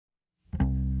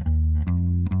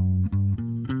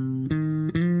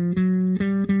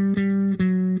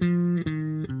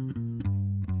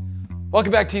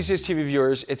Welcome back TCS TV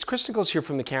viewers, it's Chris Niccolls here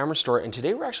from the camera store, and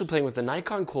today we're actually playing with the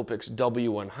Nikon Coolpix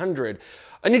W100.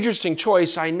 An interesting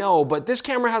choice, I know, but this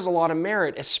camera has a lot of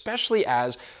merit, especially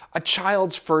as a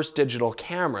child's first digital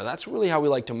camera. That's really how we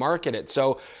like to market it.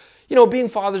 So, you know, being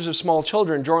fathers of small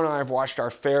children, Jordan and I have watched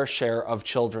our fair share of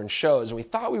children's shows, and we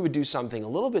thought we would do something a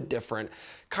little bit different,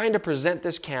 kind of present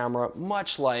this camera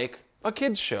much like a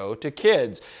kid's show to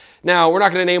kids. Now, we're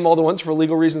not going to name all the ones for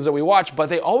legal reasons that we watch, but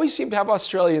they always seem to have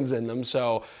Australians in them,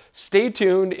 so stay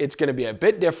tuned. It's going to be a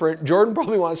bit different. Jordan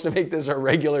probably wants to make this a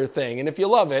regular thing, and if you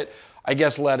love it, I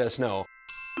guess let us know.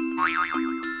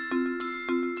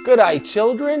 Good day,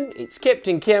 children. It's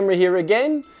Captain Camera here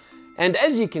again, and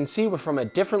as you can see, we're from a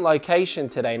different location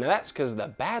today. Now, that's because the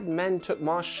bad man took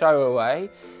my show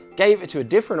away, gave it to a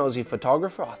different Aussie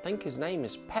photographer. I think his name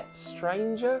is Pat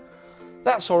Stranger.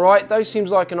 That's alright though,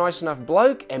 seems like a nice enough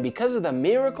bloke, and because of the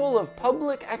miracle of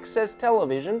public access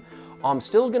television, I'm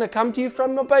still going to come to you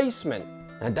from my basement.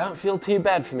 Now don't feel too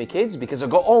bad for me kids, because I've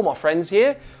got all my friends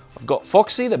here. I've got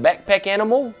Foxy, the backpack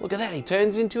animal. Look at that, he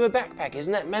turns into a backpack,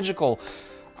 isn't that magical?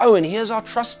 Oh, and here's our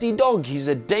trusty dog. He's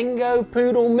a dingo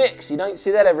poodle mix, you don't see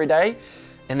that every day.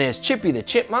 And there's Chippy the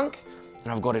chipmunk,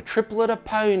 and I've got a triplet of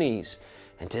ponies.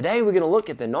 And today we're going to look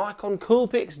at the Nikon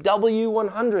Coolpix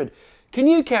W100. Can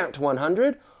you count to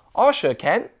 100? I sure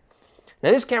can.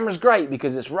 Now this camera's great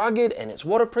because it's rugged and it's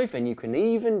waterproof and you can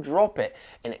even drop it,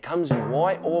 and it comes in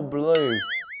white or blue.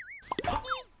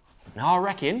 Now I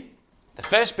reckon the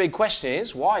first big question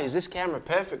is, why is this camera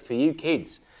perfect for you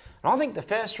kids? And I think the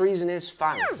first reason is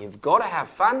fun. You've got to have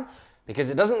fun because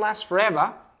it doesn't last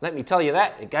forever. Let me tell you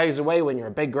that. It goes away when you're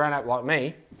a big grown-up like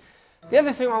me. The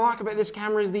other thing I like about this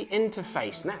camera is the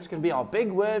interface, and that's going to be our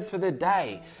big word for the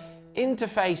day.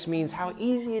 Interface means how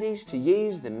easy it is to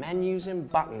use the menus and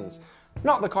buttons.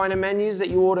 Not the kind of menus that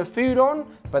you order food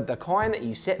on, but the kind that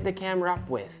you set the camera up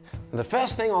with. The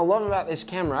first thing I love about this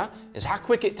camera is how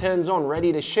quick it turns on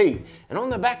ready to shoot. And on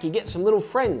the back you get some little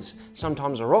friends,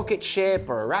 sometimes a rocket ship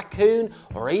or a raccoon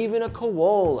or even a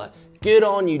koala. Good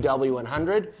on you,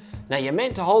 W100. Now you're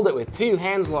meant to hold it with two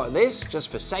hands like this, just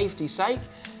for safety's sake.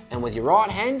 And with your right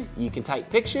hand you can take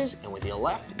pictures, and with your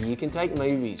left you can take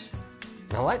movies.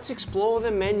 Now let's explore the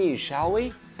menus, shall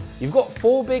we? You've got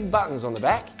 4 big buttons on the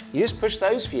back. You just push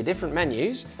those for your different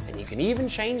menus, and you can even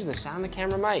change the sound the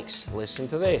camera makes. Listen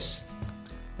to this.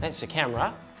 That's a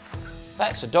camera.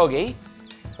 That's a doggy.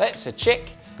 That's a chick.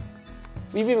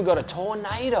 We've even got a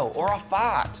tornado or a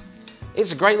fart.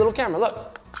 It's a great little camera,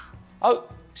 look. Oh,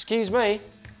 excuse me.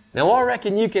 Now I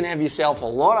reckon you can have yourself a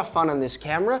lot of fun on this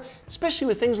camera, especially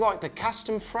with things like the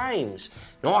custom frames.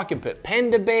 Now I can put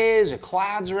panda bears or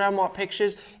clouds around my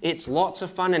pictures. It's lots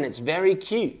of fun and it's very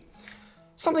cute.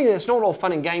 Something that's not all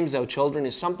fun and games though, children,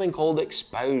 is something called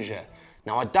exposure.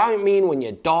 Now I don't mean when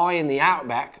you die in the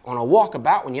outback on a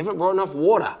walkabout when you haven't brought enough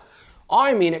water.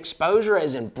 I mean exposure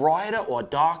as in brighter or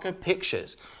darker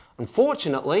pictures.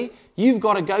 Unfortunately, you've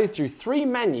got to go through 3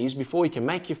 menus before you can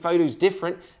make your photos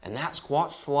different, and that's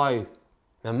quite slow.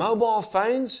 Now mobile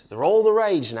phones, they're all the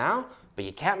rage now, but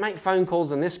you can't make phone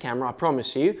calls on this camera, I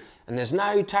promise you, and there's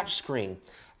no touch screen.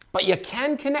 But you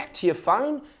can connect to your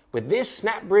phone with this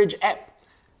SnapBridge app.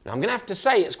 Now I'm going to have to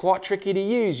say it's quite tricky to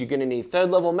use. You're going to need 3rd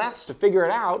level maths to figure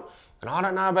it out, and I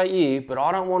don't know about you, but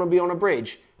I don't want to be on a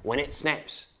bridge when it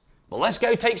snaps. But let's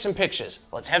go take some pictures.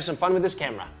 Let's have some fun with this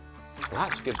camera.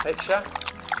 That's a good picture.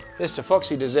 Mr.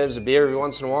 Foxy deserves a beer every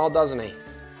once in a while, doesn't he?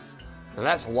 And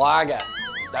that's lager.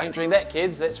 Don't drink that,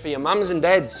 kids. That's for your mums and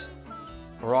dads.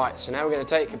 Alright, so now we're going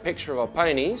to take a picture of our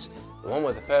ponies. The one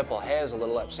with the purple hair is a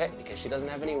little upset because she doesn't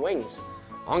have any wings.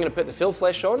 I'm going to put the fill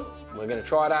flesh on. We're going to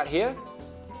try it out here.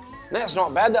 And that's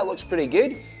not bad. That looks pretty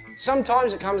good.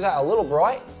 Sometimes it comes out a little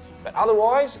bright, but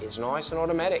otherwise it's nice and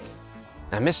automatic.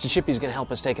 Now Mr. Chippy's going to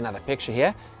help us take another picture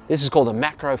here. This is called a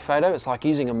macro photo. It's like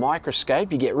using a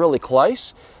microscope. You get really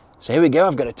close. So here we go.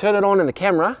 I've got to turn it on in the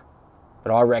camera,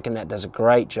 but I reckon that does a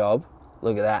great job.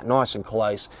 Look at that, nice and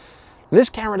close. And this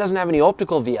camera doesn't have any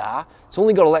optical VR. It's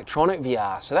only got electronic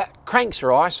VR. So that cranks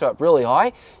your ISO up really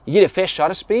high. You get a fair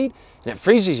shutter speed and it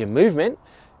freezes your movement.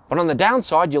 But on the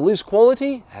downside, you lose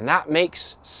quality, and that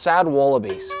makes sad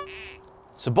wallabies.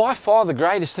 So by far the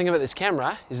greatest thing about this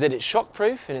camera is that it's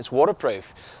shockproof and it's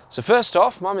waterproof. So first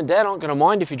off, Mum and Dad aren't going to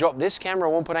mind if you drop this camera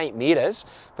 1.8 meters,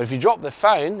 but if you drop the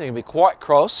phone, they're going to be quite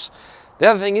cross. The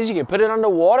other thing is you can put it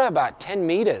underwater about 10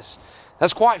 meters.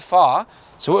 That's quite far.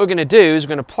 So what we're going to do is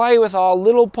we're going to play with our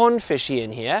little pond fishy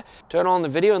in here, turn on the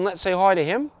video and let's say hi to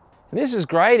him. And this is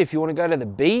great if you want to go to the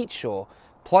beach or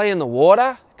play in the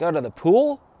water, go to the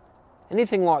pool,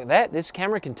 anything like that. This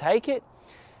camera can take it.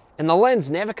 And the lens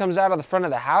never comes out of the front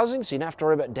of the housing, so you don't have to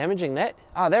worry about damaging that.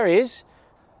 Ah, there he is.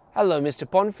 Hello, Mr.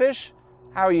 Pondfish.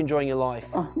 How are you enjoying your life?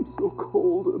 I'm so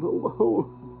cold and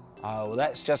alone. Oh, well,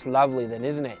 that's just lovely then,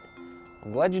 isn't it?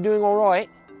 I'm glad you're doing all right.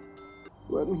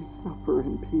 Let me suffer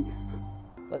in peace.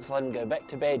 Let's let him go back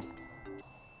to bed.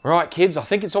 Right, kids, I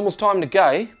think it's almost time to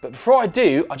go. But before I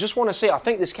do, I just want to say I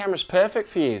think this camera's perfect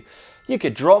for you. You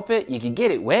could drop it, you could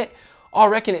get it wet. I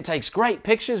reckon it takes great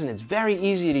pictures and it's very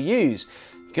easy to use.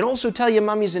 You can also tell your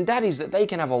mummies and daddies that they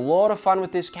can have a lot of fun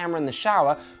with this camera in the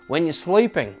shower when you're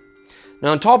sleeping.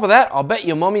 Now on top of that, I'll bet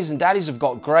your mummies and daddies have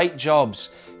got great jobs.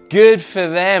 Good for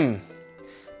them.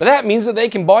 But that means that they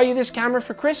can buy you this camera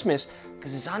for Christmas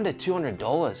because it's under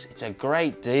 $200. It's a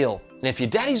great deal. And if your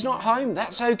daddy's not home,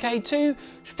 that's okay too.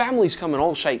 Families come in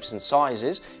all shapes and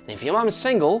sizes. And if your mum's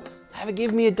single, have her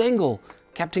give me a dingle.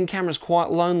 Captain Camera's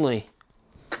quite lonely.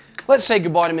 Let's say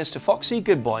goodbye to Mr. Foxy.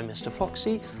 Goodbye, Mr.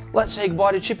 Foxy. Let's say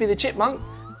goodbye to Chippy the Chipmunk.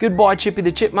 Goodbye, Chippy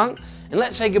the Chipmunk. And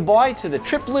let's say goodbye to the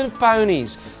triplet of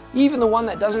ponies. Even the one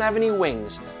that doesn't have any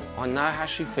wings. I know how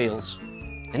she feels.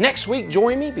 And next week,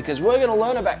 join me because we're going to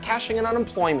learn about cashing an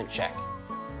unemployment check.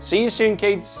 See you soon,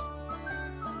 kids.